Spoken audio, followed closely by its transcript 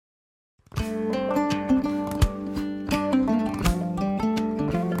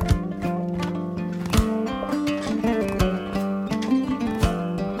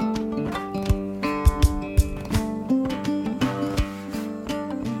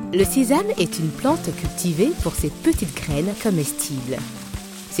Le sésame est une plante cultivée pour ses petites graines comestibles.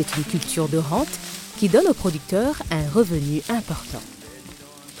 C'est une culture de rente qui donne aux producteurs un revenu important.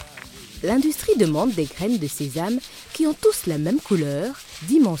 L'industrie demande des graines de sésame qui ont tous la même couleur,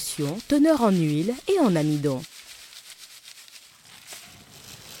 dimension, teneur en huile et en amidon.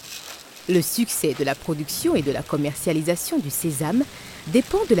 Le succès de la production et de la commercialisation du sésame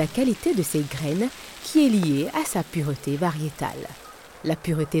dépend de la qualité de ses graines qui est liée à sa pureté variétale. La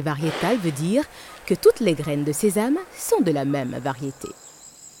pureté variétale veut dire que toutes les graines de sésame sont de la même variété.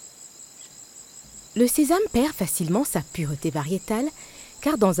 Le sésame perd facilement sa pureté variétale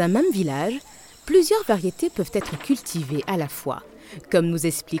car dans un même village, plusieurs variétés peuvent être cultivées à la fois, comme nous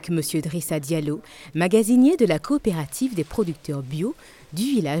explique M. Drissa Diallo, magasinier de la coopérative des producteurs bio du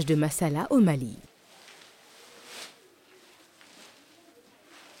village de Massala au Mali.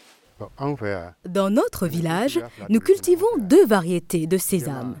 Dans notre village, nous cultivons deux variétés de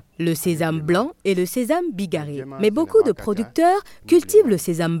sésame, le sésame blanc et le sésame bigarré. Mais beaucoup de producteurs cultivent le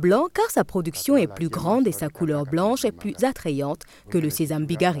sésame blanc car sa production est plus grande et sa couleur blanche est plus attrayante que le sésame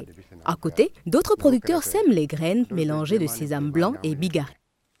bigarré. À côté, d'autres producteurs sèment les graines mélangées de sésame blanc et bigarré.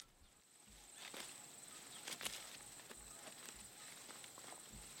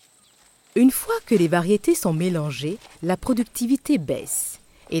 Une fois que les variétés sont mélangées, la productivité baisse.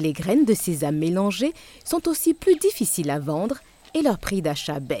 Et les graines de sésame mélangées sont aussi plus difficiles à vendre et leur prix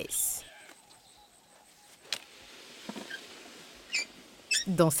d'achat baisse.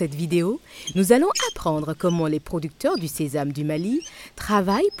 Dans cette vidéo, nous allons apprendre comment les producteurs du sésame du Mali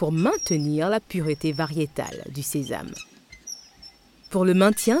travaillent pour maintenir la pureté variétale du sésame. Pour le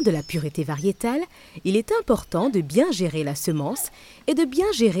maintien de la pureté variétale, il est important de bien gérer la semence et de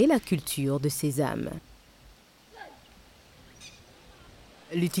bien gérer la culture de sésame.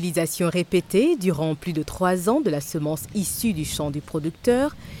 L'utilisation répétée durant plus de 3 ans de la semence issue du champ du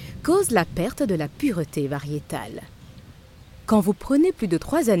producteur cause la perte de la pureté variétale. Quand vous prenez plus de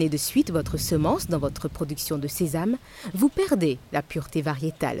 3 années de suite votre semence dans votre production de sésame, vous perdez la pureté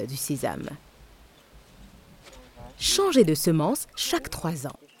variétale du sésame. Changez de semence chaque 3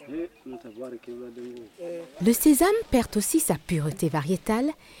 ans. Le sésame perd aussi sa pureté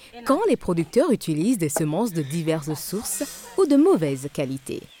variétale quand les producteurs utilisent des semences de diverses sources ou de mauvaise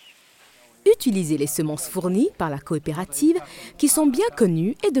qualité. Utilisez les semences fournies par la coopérative qui sont bien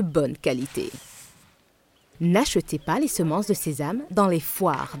connues et de bonne qualité. N'achetez pas les semences de sésame dans les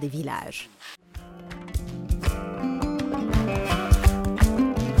foires des villages.